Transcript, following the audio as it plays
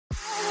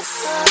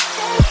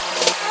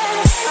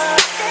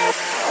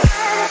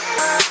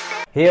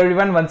Hey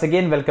everyone, once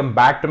again welcome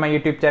back to my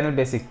YouTube channel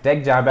basic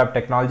take, जहाँ पे आप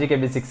technology के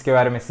basics के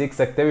बारे में सीख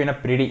सकते हो इन अ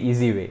प्रीटी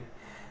इजी वे।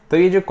 तो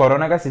ये जो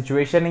कोरोना का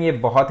सिचुएशन है, ये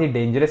बहुत ही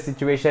डेंजरस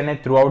सिचुएशन है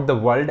through out the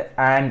world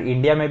and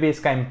India में भी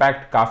इसका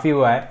इम्पैक्ट काफ़ी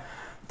हुआ है।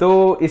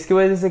 तो इसकी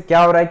वजह से क्या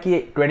हो रहा है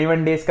कि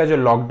 21 डेज का जो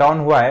लॉकडाउन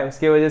हुआ है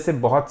उसकी वजह से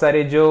बहुत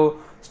सारे जो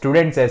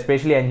स्टूडेंट्स हैं,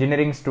 स्पेशली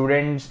इंजीनियरिंग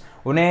स्टूडेंट्स,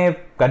 उन्हें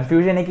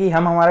कन्फ्यूजन है कि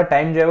हम हमारा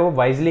टाइम जो है वो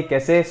वाइजली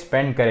कैसे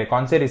स्पेंड करें,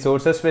 कौन से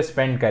रिसोर्सेज पे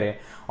स्पेंड करें,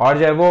 और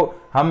जो है वो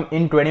हम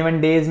इन 21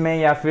 डेज में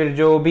या फिर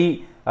जो भी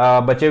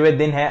बचे हुए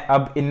दिन हैं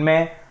अब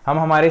इनमें हम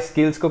हमारे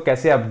स्किल्स को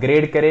कैसे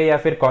अपग्रेड करें या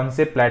फिर कौन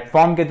से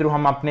प्लेटफॉर्म के थ्रू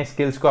हम अपने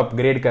स्किल्स को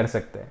अपग्रेड कर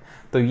सकते हैं।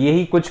 तो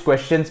यही कुछ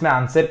क्वेश्चंस मैं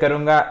आंसर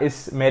करूंगा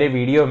इस मेरे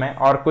वीडियो में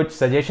और कुछ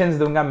सजेशंस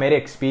दूंगा मेरे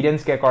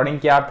एक्सपीरियंस के अकॉर्डिंग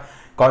कि आप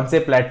कौन से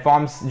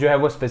प्लेटफॉर्म्स जो है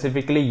वो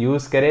स्पेसिफिकली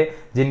यूज करें,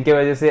 जिनके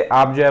वजह से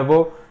आप जो है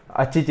वो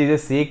अच्छी चीजें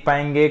सीख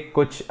पाएंगे,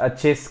 कुछ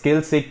अच्छे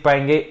स्किल्स सीख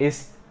पाएंगे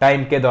इस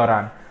टाइम के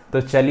दौरान।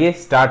 तो चलिए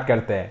स्टार्ट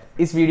करते हैं।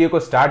 इस वीडियो को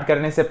स्टार्ट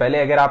करने से पहले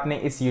अगर आपने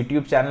इस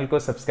YouTube चैनल को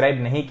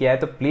सब्सक्राइब नहीं किया है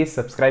तो प्लीज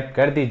सब्सक्राइब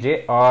कर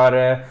दीजिए और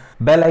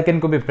बेल आइकन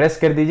को भी प्रेस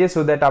कर दीजिए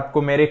सो दैट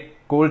आपको मेरे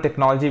कूल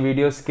टेक्नोलॉजी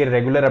वीडियोस के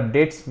रेगुलर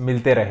अपडेट्स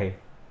मिलते रहे।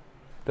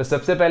 तो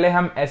सबसे पहले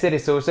हम ऐसे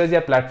रिसोर्सेज या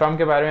प्लेटफॉर्म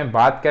के बारे में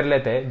बात कर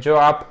लेते हैं जो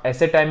आप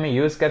ऐसे टाइम में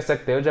यूज कर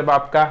सकते हो जब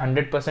आपका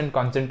 100%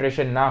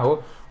 कॉन्सेंट्रेशन ना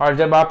हो और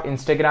जब आप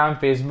इंस्टाग्राम,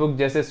 फेसबुक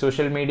जैसे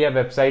सोशल मीडिया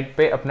वेबसाइट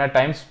पे अपना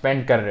टाइम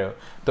स्पेंड कर रहे हो।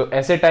 तो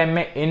ऐसे टाइम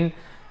में इन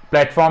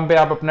प्लेटफॉर्म पे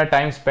आप अपना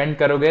टाइम स्पेंड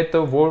करोगे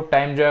तो वो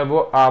टाइम जो है वो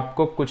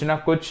आपको कुछ ना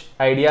कुछ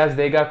आइडियाज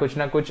देगा, कुछ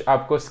ना कुछ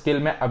आपको स्किल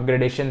में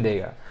अपग्रेडेशन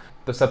देगा।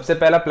 तो सबसे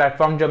पहला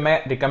प्लेटफॉर्म जो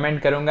मैं रिकमेंड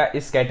करूंगा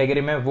इस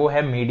कैटेगरी में वो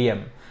है मीडियम।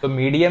 तो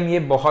मीडियम ये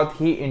बहुत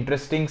ही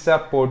इंटरेस्टिंग सा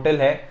पोर्टल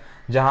है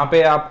जहाँ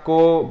पे आपको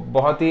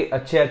बहुत ही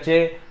अच्छे अच्छे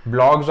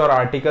ब्लॉग्स और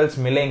आर्टिकल्स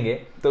मिलेंगे।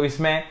 तो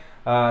इसमें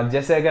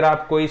जैसे अगर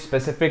आप कोई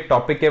स्पेसिफिक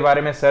टॉपिक के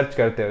बारे में सर्च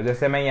करते हो,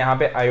 जैसे मैं यहाँ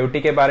पे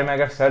IoT के बारे में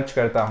अगर सर्च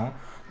करता हूँ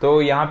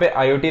तो यहाँ पे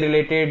IoT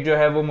रिलेटेड जो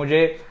है वो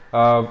मुझे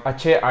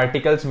अच्छे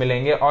आर्टिकल्स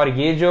मिलेंगे। और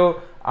ये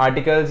जो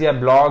आर्टिकल्स या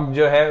ब्लॉग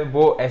जो है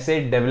वो ऐसे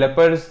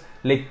डेवलपर्स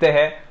लिखते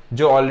हैं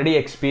जो ऑलरेडी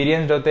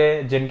एक्सपीरियंस्ड होते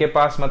हैं, जिनके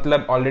पास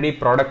मतलब ऑलरेडी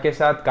प्रोडक्ट के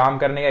साथ काम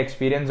करने का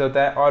एक्सपीरियंस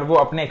होता है और वो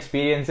अपने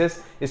एक्सपीरियंसेस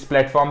इस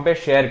प्लेटफॉर्म पे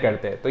शेयर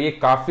करते हैं। तो ये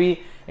काफ़ी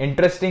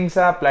इंटरेस्टिंग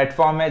सा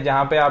प्लेटफॉर्म है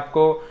जहाँ पे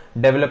आपको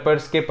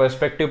डेवलपर्स के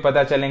पर्सपेक्टिव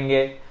पता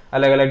चलेंगे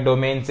अलग अलग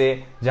डोमेन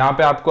से, जहाँ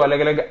पे आपको अलग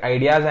अलग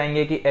आइडियाज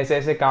आएंगे कि ऐसे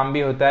ऐसे काम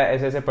भी होता है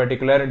ऐसे ऐसे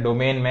पर्टिकुलर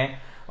डोमेन में,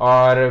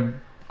 और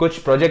कुछ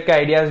प्रोजेक्ट के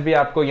आइडियाज भी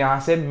आपको यहाँ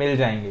से मिल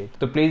जाएंगे।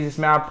 तो प्लीज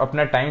इसमें आप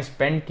अपना टाइम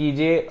स्पेंड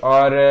कीजिए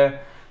और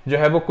जो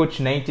है वो कुछ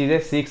नई चीजें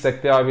सीख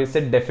सकते हो आप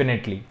इससे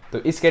डेफिनेटली। तो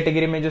इस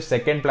कैटेगरी में जो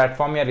सेकंड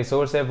प्लेटफॉर्म या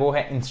रिसोर्स है वो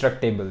है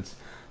इंस्ट्रक्टेबल्स।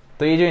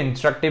 तो ये जो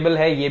इंस्ट्रक्टेबल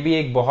है ये भी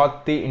एक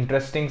बहुत ही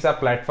इंटरेस्टिंग सा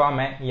प्लेटफॉर्म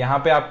है। यहाँ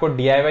पे आपको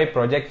DIY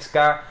प्रोजेक्ट्स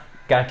का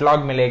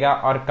कैटलॉग मिलेगा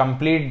और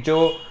कंप्लीट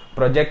जो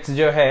प्रोजेक्ट्स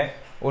जो है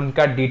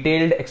उनका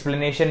डिटेल्ड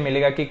एक्सप्लेनेशन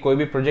मिलेगा कि कोई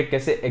भी प्रोजेक्ट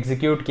कैसे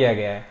एग्जीक्यूट किया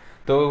गया है।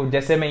 तो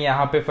जैसे मैं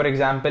यहाँ पे फॉर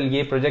एग्जांपल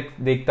ये प्रोजेक्ट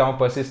देखता हूँ,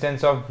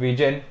 persistence of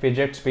vision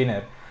fidget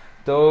spinner.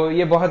 तो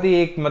ये बहुत ही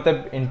एक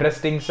मतलब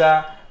इंटरेस्टिंग सा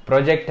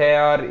प्रोजेक्ट है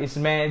और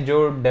इसमें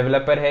जो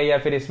डेवलपर है या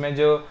फिर इसमें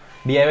जो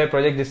DIY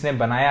प्रोजेक्ट जिसने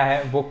बनाया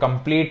है वो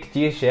कंप्लीट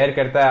चीज़ शेयर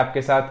करता है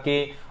आपके साथ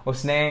कि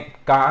उसने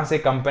कहाँ से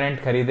कंपोनेंट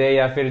खरीदे,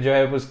 या फिर जो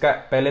है उसका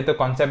पहले तो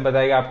कॉन्सेप्ट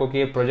बताएगा आपको कि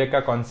ये प्रोजेक्ट का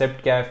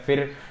कॉन्सेप्ट क्या है,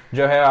 फिर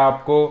जो है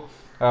आपको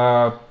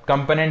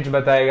कंपोनेंट्स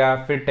बताएगा,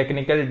 फिर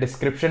टेक्निकल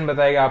डिस्क्रिप्शन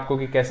बताएगा आपको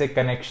कि कैसे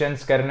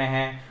कनेक्शंस करने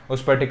हैं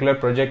उस पर्टिकुलर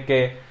प्रोजेक्ट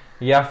के,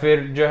 या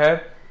फिर जो है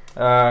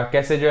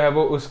कैसे जो है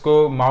वो उसको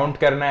माउंट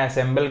करना है,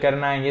 असेंबल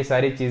करना है, ये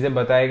सारी चीज़ें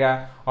बताएगा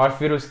और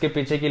फिर उसके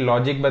पीछे की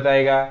लॉजिक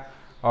बताएगा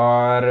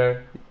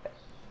और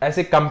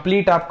ऐसे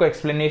कंप्लीट आपको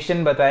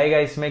एक्सप्लेनेशन बताएगा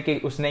इसमें कि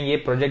उसने ये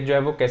प्रोजेक्ट जो है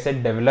वो कैसे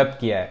डेवलप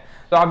किया है।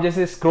 तो आप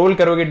जैसे स्क्रॉल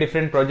करोगे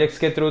डिफरेंट प्रोजेक्ट्स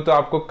के थ्रू तो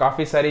आपको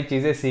काफ़ी सारी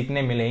चीज़ें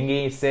सीखने मिलेंगी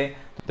इससे।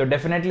 तो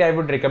definitely I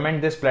would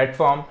recommend this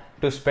platform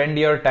to spend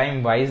your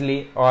time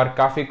wisely और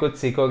काफ़ी कुछ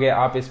सीखोगे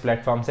आप इस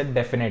प्लेटफॉर्म से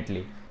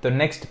डेफिनेटली। तो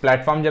नेक्स्ट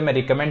प्लेटफॉर्म जो मैं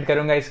रिकमेंड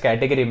करूंगा इस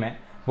कैटेगरी में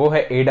वो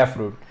है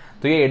एडाफ्रूट।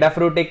 तो ये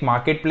एडाफ्रूट एक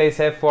मार्केट प्लेस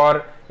है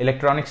for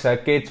electronic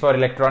circuits, for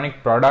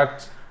electronic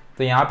products.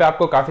 तो यहाँ पे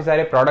आपको काफ़ी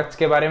सारे प्रोडक्ट्स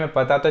के बारे में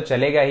पता तो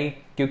चलेगा ही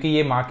क्योंकि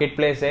ये मार्केट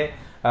प्लेस है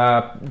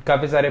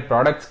काफ़ी सारे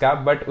प्रोडक्ट्स का,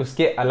 बट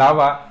उसके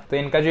अलावा तो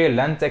इनका जो ये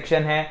लर्न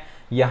सेक्शन है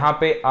यहाँ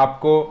पे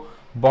आपको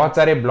बहुत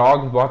सारे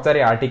ब्लॉग्स, बहुत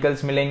सारे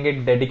आर्टिकल्स मिलेंगे,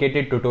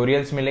 डेडिकेटेड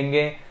ट्यूटोरियल्स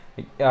मिलेंगे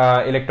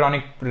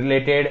इलेक्ट्रॉनिक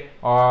रिलेटेड,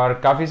 और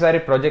काफ़ी सारे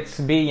प्रोजेक्ट्स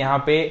भी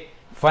यहाँ पे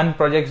फन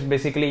प्रोजेक्ट्स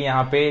बेसिकली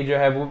यहाँ पे जो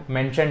है वो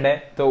मेंशन्ड है।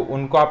 तो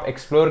उनको आप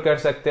एक्सप्लोर कर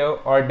सकते हो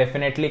और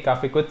डेफिनेटली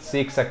काफ़ी कुछ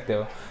सीख सकते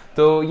हो।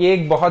 तो ये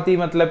एक बहुत ही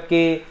मतलब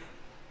कि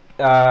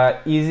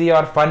इजी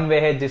और फन वे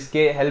है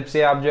जिसके हेल्प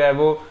से आप जो है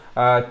वो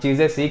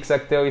चीज़ें सीख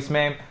सकते हो।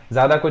 इसमें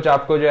ज़्यादा कुछ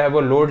आपको जो है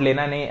वो लोड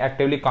लेना नहीं,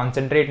 एक्टिवली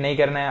कॉन्सेंट्रेट नहीं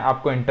करना है।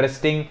 आपको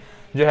इंटरेस्टिंग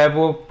जो है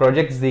वो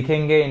प्रोजेक्ट्स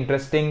दिखेंगे,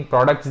 इंटरेस्टिंग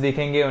प्रोडक्ट्स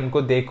दिखेंगे,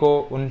 उनको देखो,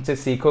 उनसे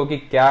सीखो कि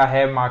क्या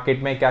है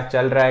मार्केट में, क्या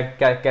चल रहा है,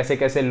 क्या कैसे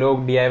कैसे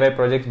लोग DIY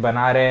प्रोजेक्ट्स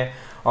बना रहे हैं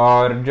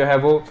और जो है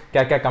वो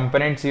क्या क्या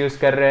कंपोनेंट्स यूज़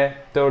कर रहे हैं।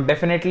 तो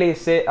डेफिनेटली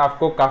इससे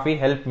आपको काफ़ी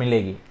हेल्प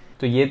मिलेगी।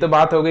 तो ये तो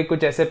बात हो गई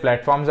कुछ ऐसे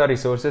प्लेटफॉर्म्स और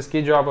रिसोर्सेज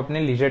की जो आप अपने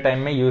लीजर टाइम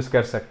में यूज़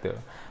कर सकते हो।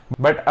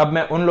 बट अब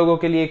मैं उन लोगों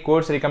के लिए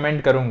कोर्स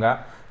रिकमेंड करूंगा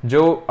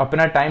जो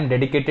अपना टाइम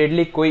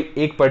डेडिकेटेडली कोई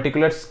एक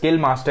पर्टिकुलर स्किल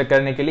मास्टर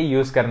करने के लिए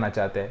यूज करना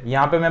चाहते हैं।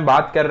 यहाँ पे मैं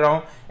बात कर रहा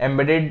हूँ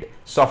एम्बेडेड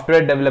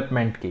सॉफ्टवेयर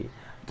डेवलपमेंट की।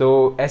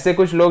 तो ऐसे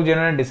कुछ लोग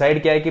जिन्होंने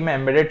डिसाइड किया है कि मैं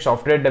एम्बेडेड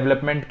सॉफ्टवेयर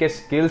डेवलपमेंट के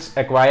स्किल्स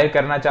एक्वायर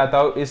करना चाहता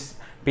हूँ इस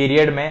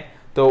पीरियड में,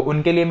 तो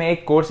उनके लिए मैं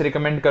एक कोर्स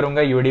रिकमेंड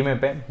करूंगा यूडीमी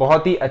पे।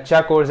 बहुत ही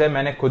अच्छा कोर्स है,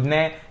 मैंने खुद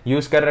ने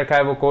यूज कर रखा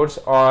है वो कोर्स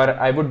और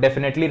I would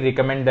definitely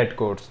recommend that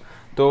course.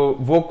 तो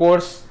वो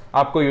कोर्स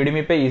आपको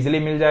यूडीमी पे इजीली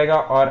मिल जाएगा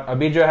और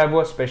अभी जो है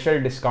वो स्पेशल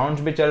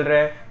डिस्काउंट्स भी चल रहे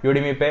हैं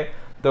यूडीमी पे।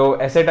 तो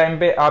ऐसे टाइम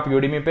पे आप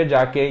यूडीमी पे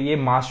जाके ये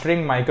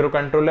mastering micro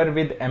controller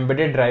with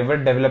embedded driver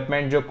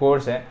development जो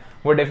कोर्स है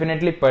वो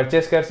डेफिनेटली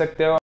परचेस कर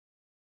सकते हो।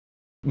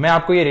 मैं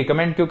आपको ये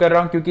रिकमेंड क्यों कर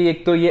रहा हूँ, क्योंकि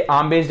एक तो ये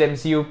आर्म बेस्ड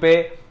एमसीयू पे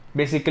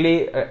बेसिकली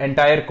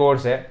एंटायर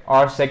कोर्स है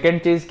और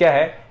सेकंड चीज क्या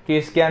है कि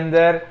इसके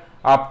अंदर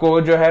आपको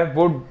जो है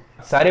वो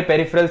सारे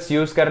पेरिफेरल्स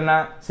यूज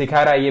करना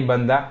सिखा रहा है ये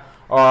बंदा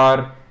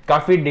और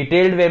काफी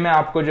डिटेल्ड वे में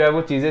आपको जो है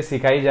वो चीजें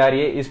सिखाई जा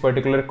रही है इस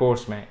पर्टिकुलर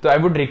कोर्स में। तो I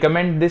would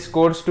recommend this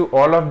course to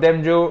all of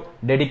them जो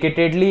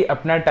डेडिकेटेडली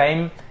अपना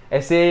टाइम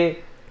ऐसे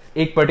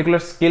एक पर्टिकुलर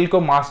स्किल को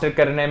मास्टर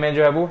करने में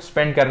जो है वो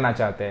स्पेंड करना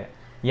चाहते हैं।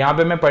 यहाँ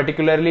पे मैं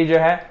पर्टिकुलरली जो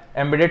है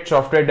एम्बेडेड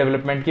सॉफ्टवेयर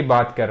डेवलपमेंट की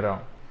बात कर रहा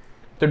हूँ।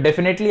 तो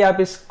डेफिनेटली आप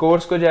इस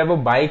कोर्स को जो है वो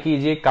बाय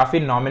कीजिए, काफी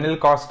नॉमिनल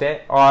कॉस्ट है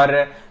और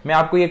मैं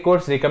आपको ये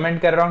कोर्स रिकमेंड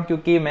कर रहा हूँ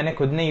क्योंकि मैंने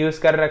खुद ने यूज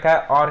कर रखा है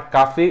और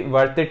काफी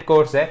वर्थ इट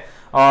कोर्स है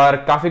और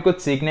काफी कुछ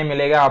सीखने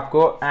मिलेगा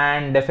आपको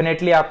एंड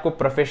डेफिनेटली आपको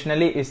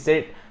प्रोफेशनली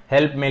इससे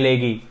हेल्प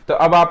मिलेगी। तो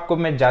अब आपको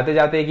मैं जाते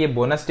जाते एक ये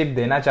बोनस टिप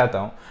देना चाहता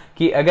हूँ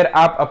कि अगर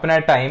आप अपना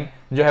टाइम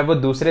जो है वो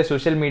दूसरे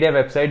सोशल मीडिया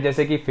वेबसाइट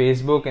जैसे कि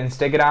फेसबुक,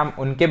 इंस्टाग्राम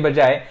उनके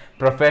बजाय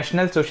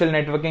प्रोफेशनल सोशल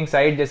नेटवर्किंग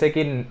साइट जैसे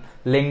कि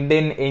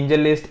लिंक्डइन, एंजल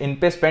लिस्ट इन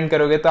पे स्पेंड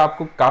करोगे तो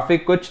आपको काफी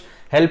कुछ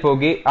हेल्प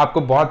होगी।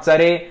 आपको बहुत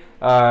सारे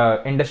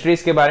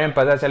इंडस्ट्रीज के बारे में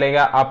पता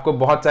चलेगा, आपको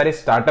बहुत सारे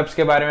स्टार्टअप्स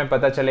के बारे में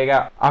पता चलेगा,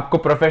 आपको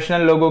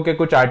प्रोफेशनल लोगों के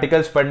कुछ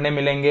आर्टिकल्स पढ़ने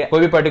मिलेंगे, कोई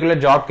भी पर्टिकुलर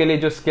जॉब के लिए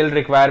जो स्किल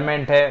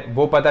रिक्वायरमेंट है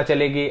वो पता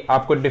चलेगी,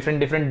 आपको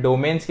डिफरेंट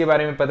डोमेन्स के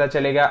बारे में पता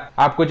चलेगा,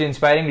 आप कुछ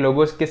इंस्पायरिंग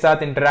लोगों के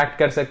साथ इंटरेक्ट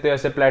कर सकते हो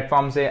ऐसे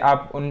प्लेटफॉर्म से,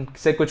 आप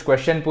उनसे कुछ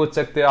क्वेश्चन पूछ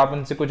सकते हो, आप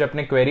उनसे कुछ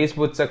अपने क्वेरीज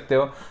पूछ सकते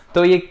हो।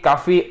 तो ये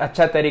काफी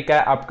अच्छा तरीका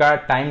है आपका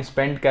टाइम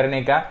स्पेंड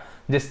करने का,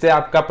 जिससे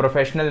आपका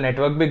प्रोफेशनल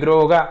नेटवर्क भी ग्रो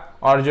होगा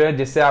और जो है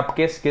जिससे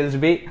आपके स्किल्स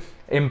भी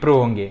इंप्रूव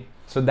होंगे।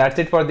 So that's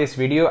it for this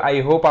video. I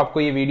hope आपको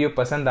ये वीडियो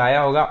पसंद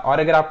आया होगा और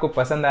अगर आपको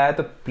पसंद आया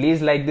तो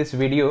please like this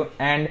video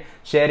and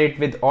share it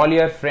with all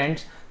your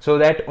friends so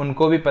that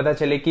उनको भी पता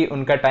चले कि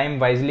उनका टाइम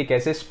वाइजली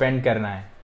कैसे स्पेंड करना है।